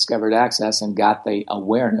that I discovered Access and got the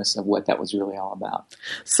awareness of what that was really all about.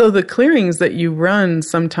 So the clearings that you run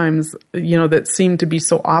sometimes, that seem to be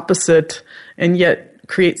so opposite and yet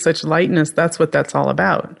create such lightness, that's what that's all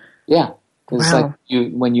about. Yeah. It's like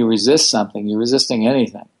when you resist something, you're resisting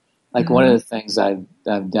anything. Like one of the things I've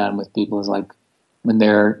done with people is like when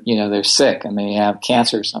they're sick and they have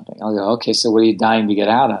cancer or something. I'll go, okay, so what are you dying to get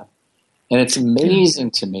out of? And it's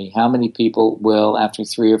amazing to me how many people will, after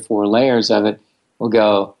 3 or 4 layers of it, will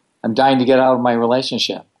go, I'm dying to get out of my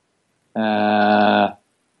relationship. Would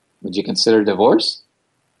you consider divorce?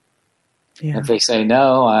 Yeah. If they say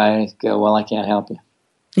no, I go, well, I can't help you.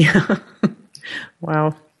 Yeah.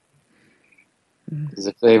 Wow. Because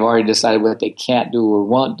if they've already decided what they can't do or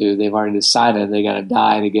won't do, they've already decided they got to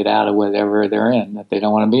die to get out of whatever they're in that they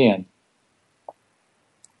don't want to be in.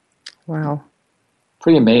 Wow.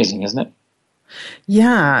 Pretty amazing, isn't it?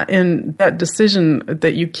 Yeah, and that decision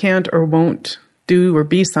that you can't or won't do or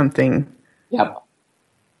be something. Yep.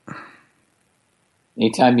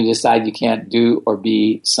 Anytime you decide you can't do or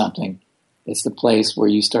be something, it's the place where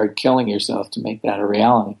you start killing yourself to make that a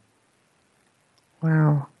reality.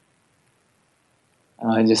 Wow.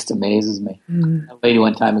 It just amazes me. A lady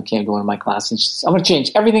one time who came to one of my classes, and she said, I'm going to change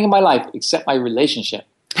everything in my life except my relationship.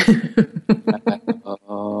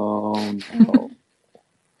 Oh, no.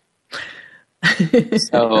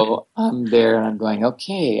 So I'm there and I'm going,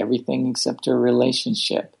 okay, everything except her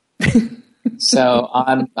relationship. So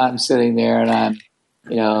I'm sitting there and I'm,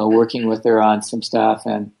 working with her on some stuff.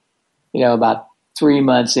 And, about 3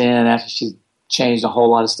 months in, after she's changed a whole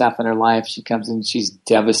lot of stuff in her life, she comes in and she's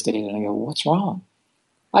devastated. And I go, what's wrong?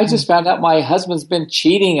 I just found out my husband's been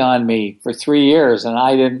cheating on me for 3 years and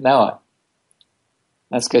I didn't know it.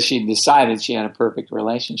 That's because she decided she had a perfect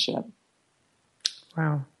relationship.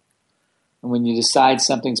 Wow. And when you decide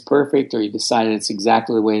something's perfect, or you decide it's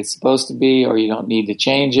exactly the way it's supposed to be, or you don't need to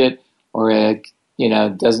change it, or it,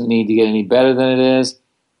 doesn't need to get any better than it is,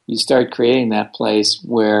 you start creating that place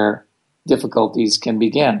where difficulties can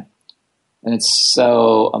begin. And it's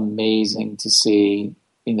so amazing to see,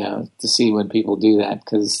 when people do that,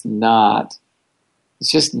 because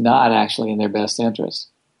it's just not actually in their best interest.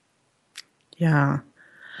 Yeah.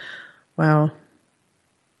 Wow.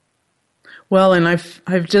 Well, and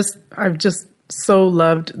I've just so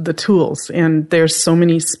loved the tools, and there's so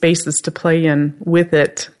many spaces to play in with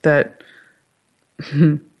it that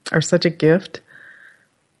are such a gift.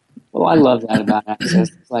 Well, I love that about Access.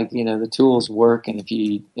 It's like, the tools work, and if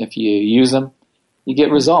you use them, you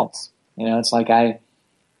get results. It's like I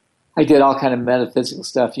did all kind of metaphysical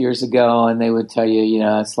stuff years ago, and they would tell you,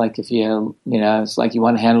 it's like if it's like you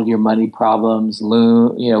want to handle your money problems,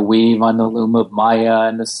 weave on the loom of Maya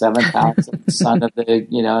and the seventh house of the sun of the,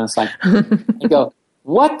 and it's like, I go,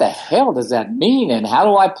 what the hell does that mean, and how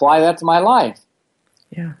do I apply that to my life?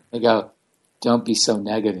 Yeah. They go, don't be so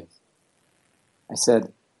negative. I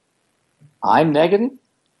said, I'm negative?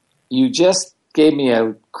 You just gave me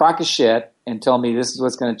a crock of shit and told me this is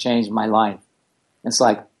what's going to change my life. It's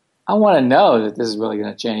like, I want to know that this is really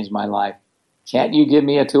going to change my life. Can't you give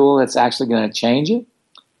me a tool that's actually going to change it?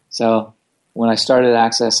 So when I started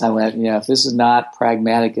Access, I went, if this is not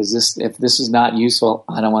pragmatic, if this is not useful,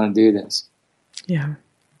 I don't want to do this. Yeah.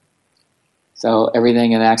 So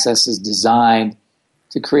everything in Access is designed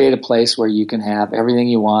to create a place where you can have everything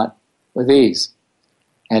you want with ease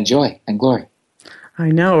and joy and glory. I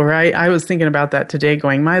know, right? I was thinking about that today,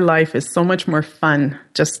 going, my life is so much more fun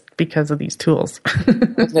just because of these tools.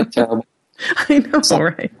 Isn't it terrible? I know,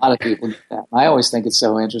 right? A lot of people get that. I always think it's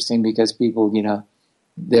so interesting because people,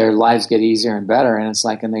 their lives get easier and better, and it's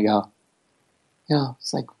like, and they go,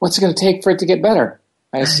 it's like, what's it going to take for it to get better?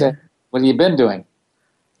 I said, what have you been doing?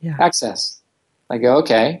 Yeah. Access. I go,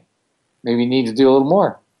 okay, maybe you need to do a little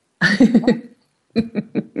more.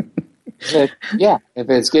 But, yeah,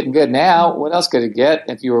 if it's getting good now, what else could it get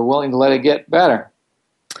if you were willing to let it get better?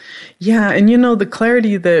 Yeah, and the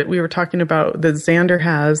clarity that we were talking about that Xander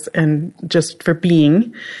has, and just for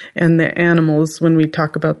being, and the animals when we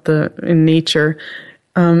talk about in nature.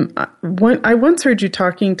 I once heard you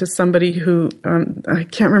talking to somebody who, I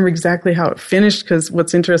can't remember exactly how it finished, because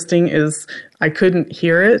what's interesting is I couldn't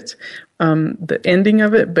hear it, the ending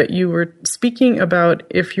of it, but you were speaking about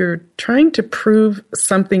if you're trying to prove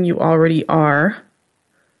something you already are,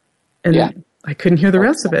 and yeah. I couldn't hear the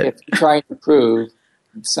rest of it. If you're trying to prove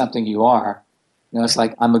something you are, it's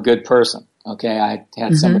like, I'm a good person. Okay, I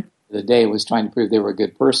had somebody the other day was trying to prove they were a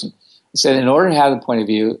good person. I said, in order to have a point of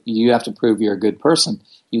view, you have to prove you're a good person.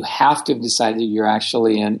 You have to have decided you're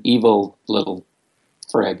actually an evil little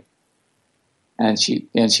frig. And she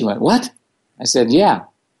went, what? I said, yeah.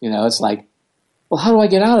 It's like, well, how do I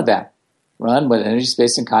get out of that? Run, what energy,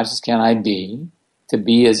 space, and consciousness can I be to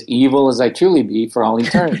be as evil as I truly be for all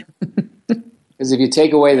eternity? Because if you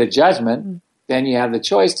take away the judgment, then you have the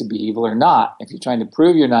choice to be evil or not. If you're trying to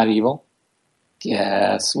prove you're not evil,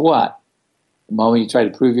 guess what? The moment you try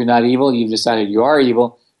to prove you're not evil, you've decided you are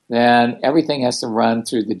evil, then everything has to run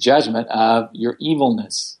through the judgment of your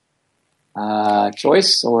evilness.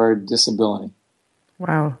 Choice or disability.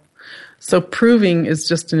 Wow. So proving is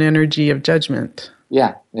just an energy of judgment.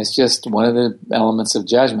 Yeah, it's just one of the elements of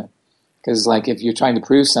judgment. Because like if you're trying to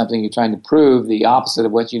prove something, you're trying to prove the opposite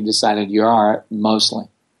of what you've decided you are, mostly.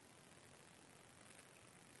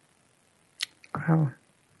 Wow.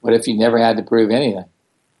 What if you never had to prove anything?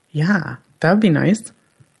 Yeah, that would be nice.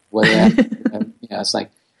 Well, it's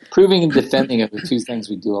like proving and defending are the two things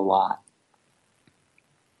we do a lot.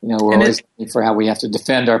 We're always looking for how we have to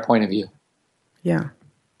defend our point of view. Yeah.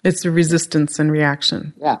 It's a resistance and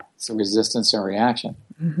reaction. Yeah, it's a resistance and reaction.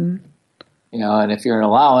 Mm-hmm. And if you're an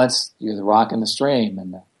allowance, you're the rock in the stream.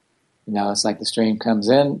 And, it's like the stream comes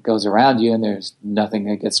in, goes around you, and there's nothing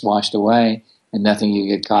that gets washed away and nothing you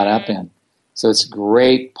get caught up in. So it's a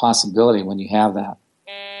great possibility when you have that.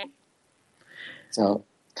 So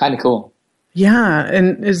kind of cool. Yeah.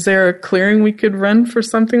 And is there a clearing we could run for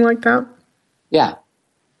something like that? Yeah.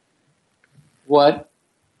 What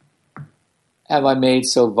have I made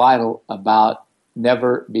so vital about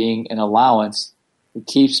never being an allowance that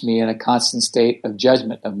keeps me in a constant state of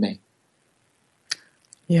judgment of me?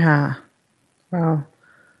 Yeah. Wow.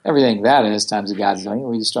 Everything that is times of God's doing,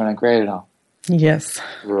 we just don't create it all. Yes.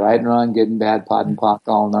 Right and wrong, good and bad, pot and pock,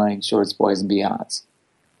 all nine, shorts, boys, and beyonds.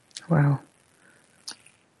 Wow.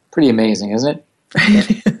 Pretty amazing, isn't it?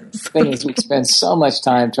 It is. The thing is, we spend so much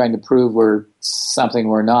time trying to prove we're something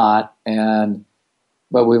we're not,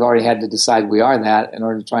 but we've already had to decide we are that in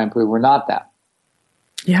order to try and prove we're not that.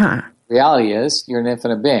 Yeah. Reality is, you're an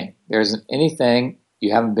infinite being. There isn't anything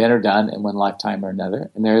you haven't been or done in one lifetime or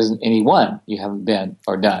another, and there isn't any one you haven't been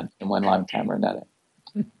or done in one lifetime or another.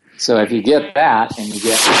 So if you get that, and you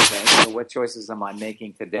get, okay, so what choices am I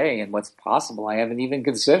making today, and what's possible I haven't even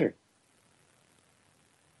considered?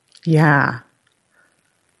 Yeah.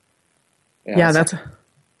 Yeah, that's...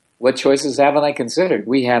 What choices haven't I considered?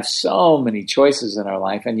 We have so many choices in our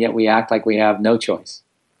life, and yet we act like we have no choice.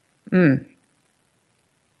 Mm.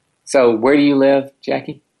 So where do you live,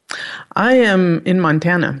 Jackie? I am in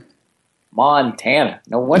Montana. Montana.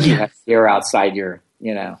 No wonder you have air outside your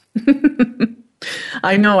you know.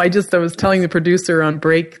 I know. I was telling the producer on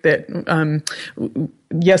break that,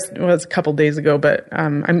 yes, it was a couple days ago, but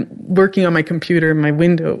I'm working on my computer. My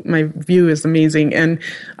view is amazing. And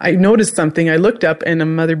I noticed something. I looked up and a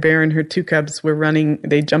mother bear and her 2 cubs were running.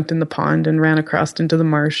 They jumped in the pond and ran across into the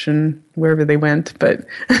marsh and wherever they went. But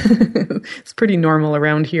it's pretty normal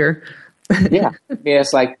around here. Yeah. I mean,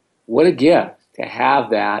 it's like, what a gift to have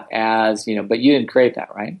that as, but you didn't create that,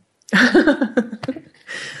 right?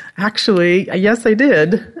 Actually, yes, I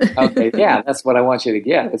did. Okay, yeah, that's what I want you to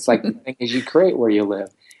get. It's like the thing is you create where you live.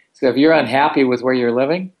 So if you're unhappy with where you're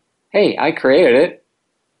living, hey, I created it.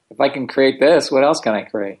 If I can create this, what else can I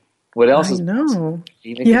create? What else is possible?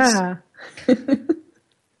 Yeah.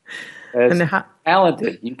 And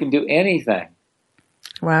talented. You can do anything.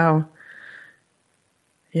 Wow.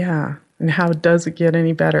 Yeah. And how does it get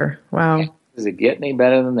any better? Wow. Does it get any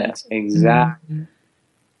better than this? Exactly.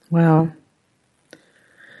 Mm-hmm. Wow.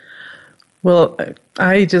 Well,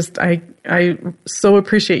 I so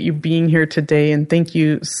appreciate you being here today, and thank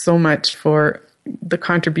you so much for the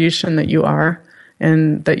contribution that you are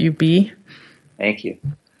and that you be. Thank you.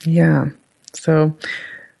 Yeah. So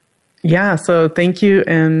thank you,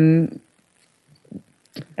 and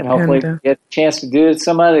hopefully get a chance to do it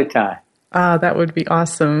some other time. That would be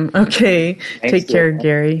awesome. Okay. Thanks, Take care,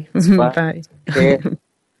 Gary. Bye.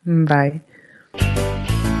 Bye.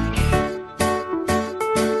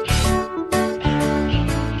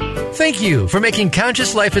 Thank you for making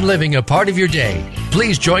Conscious Life and Living a part of your day.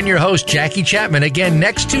 Please join your host, Jackie Chapman, again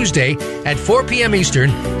next Tuesday at 4 p.m. Eastern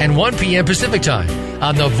and 1 p.m. Pacific Time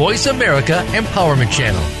on the Voice America Empowerment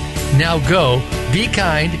Channel. Now go, be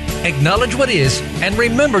kind, acknowledge what is, and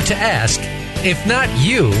remember to ask, if not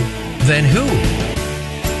you, then who?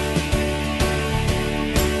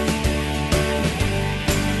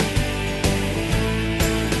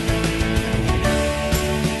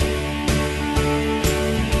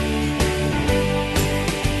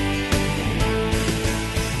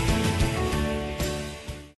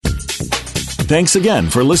 Thanks again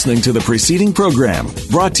for listening to the preceding program,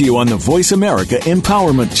 brought to you on the Voice America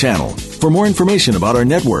Empowerment Channel. For more information about our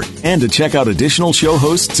network and to check out additional show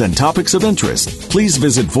hosts and topics of interest, please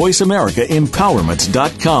visit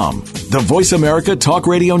voiceamericaempowerment.com. The Voice America Talk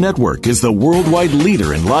Radio Network is the worldwide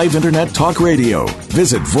leader in live Internet talk radio.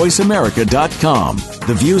 Visit voiceamerica.com.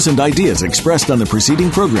 The views and ideas expressed on the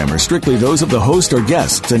preceding program are strictly those of the host or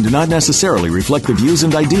guests and do not necessarily reflect the views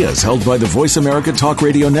and ideas held by the Voice America Talk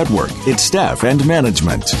Radio Network, its staff, and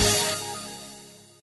management.